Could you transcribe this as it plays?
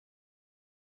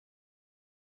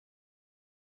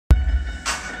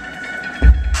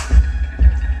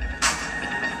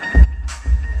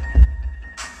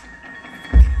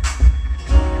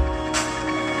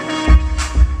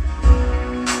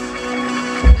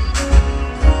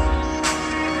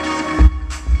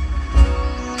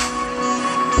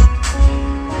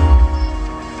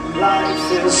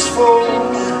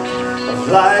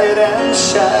light and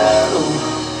shadow.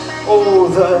 Oh,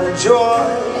 the joy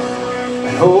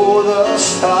and oh, the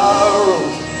sorrow.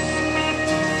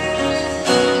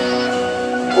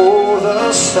 Oh,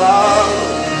 the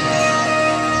sorrow.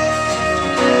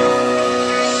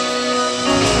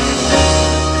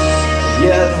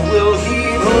 Yet will He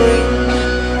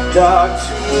bring dark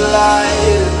to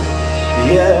light.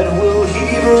 Yet will He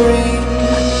bring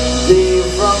day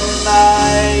from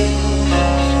night.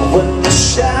 When the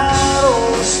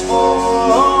shadows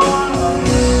fall on us,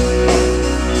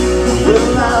 we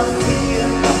will not fear,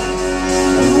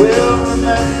 we will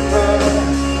remember.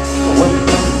 When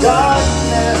the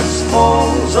darkness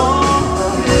falls on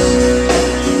us,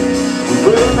 we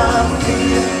will not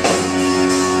fear,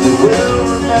 we will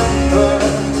remember.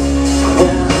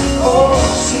 When all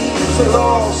seems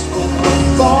lost, when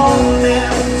we're falling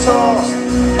and tossed,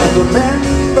 and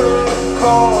remember the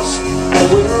cost,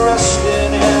 and we're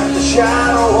resting in the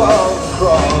shadow of the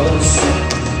cross.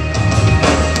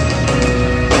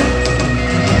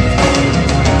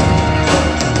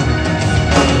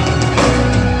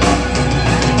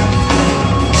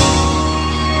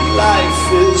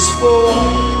 Life is full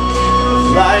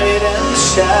of light and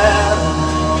shadow.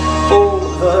 Oh,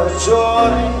 the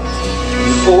joy,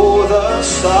 oh, the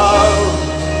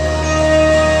sorrow.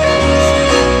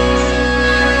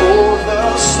 Oh,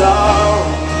 the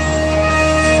sorrow.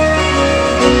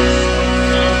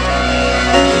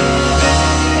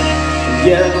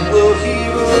 Yet will He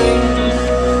bring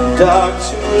dark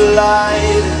to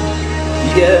light.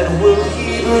 Yet will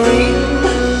He bring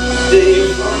day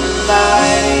from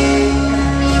night.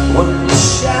 When the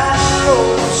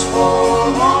shadows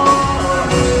fall on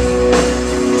us,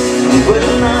 we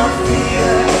will not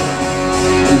fear,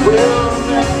 we will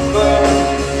remember.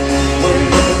 When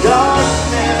the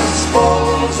darkness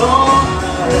falls on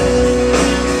us,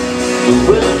 we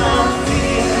will not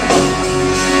fear,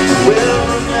 we will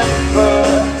remember.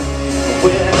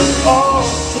 When all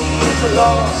seems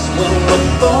lost, when we're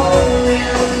thrown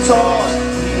and tossed,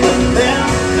 we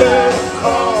remember the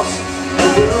cost, and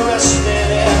we're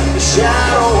resting in the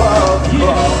shadow of the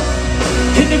cross.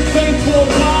 In the faith for a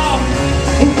while,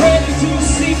 I'm ready to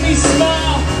see me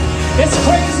smile. It's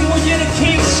crazy when you're the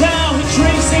king's child. Your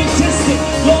dreams ain't distant,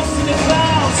 lost in the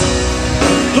clouds.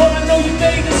 Lord, I know you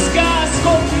made the sky,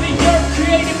 sculpted the earth,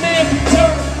 created man from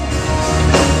dirt.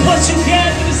 Plus you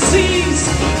gather the seas.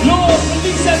 Lord,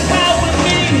 release that power in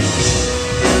me.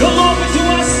 No longer do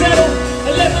I settle,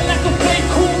 and let my lack of faith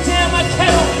cool down my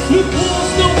kettle.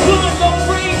 Lukewarm's no good, no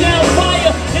rain down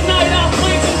fire. At night our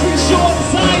flames increase your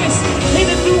desires. In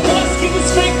the new ones, give us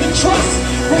faith and trust.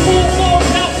 Remove all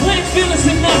doubt, plant feelings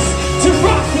in us. To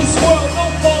rock this world, no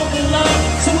fall in line.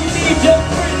 So we need your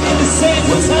print in the sands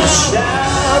of time. When the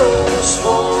shadows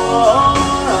fall on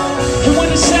us, and when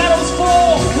the shadows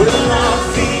fall, we will not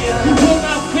fear, we will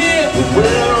not fear, we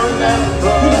will remember.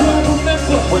 we will remember.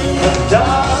 When the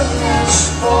darkness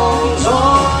falls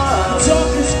on us,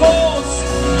 Darkness falls,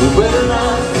 we will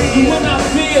not we fear, will not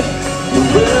fear, we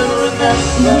will we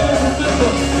remember. will remember.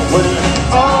 When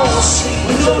all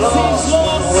seems lost,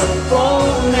 when we're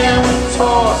thrown and we're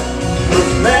tossed,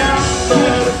 remember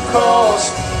the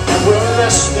cost, and we're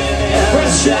resting in the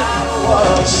shadow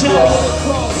of the Shadow of the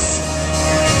cross.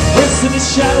 cross. Rest in the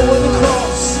shadow of the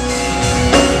cross.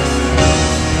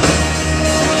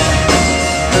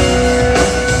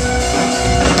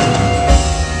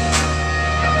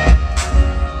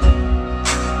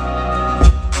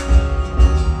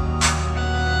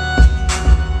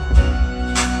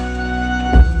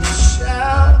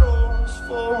 Shadows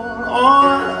fall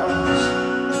on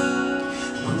us,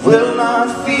 we will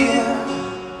not fear,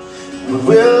 we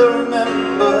will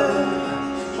remember.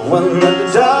 When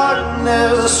the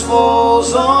darkness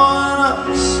falls on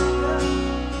us,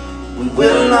 we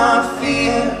will not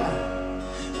fear,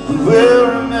 we will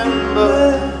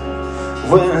remember.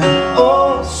 When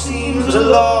all seems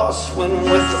lost, when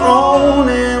we're thrown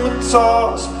and we're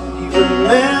tossed, you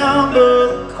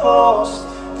remember the cost,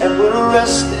 and we're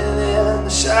resting in the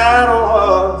shadow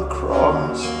of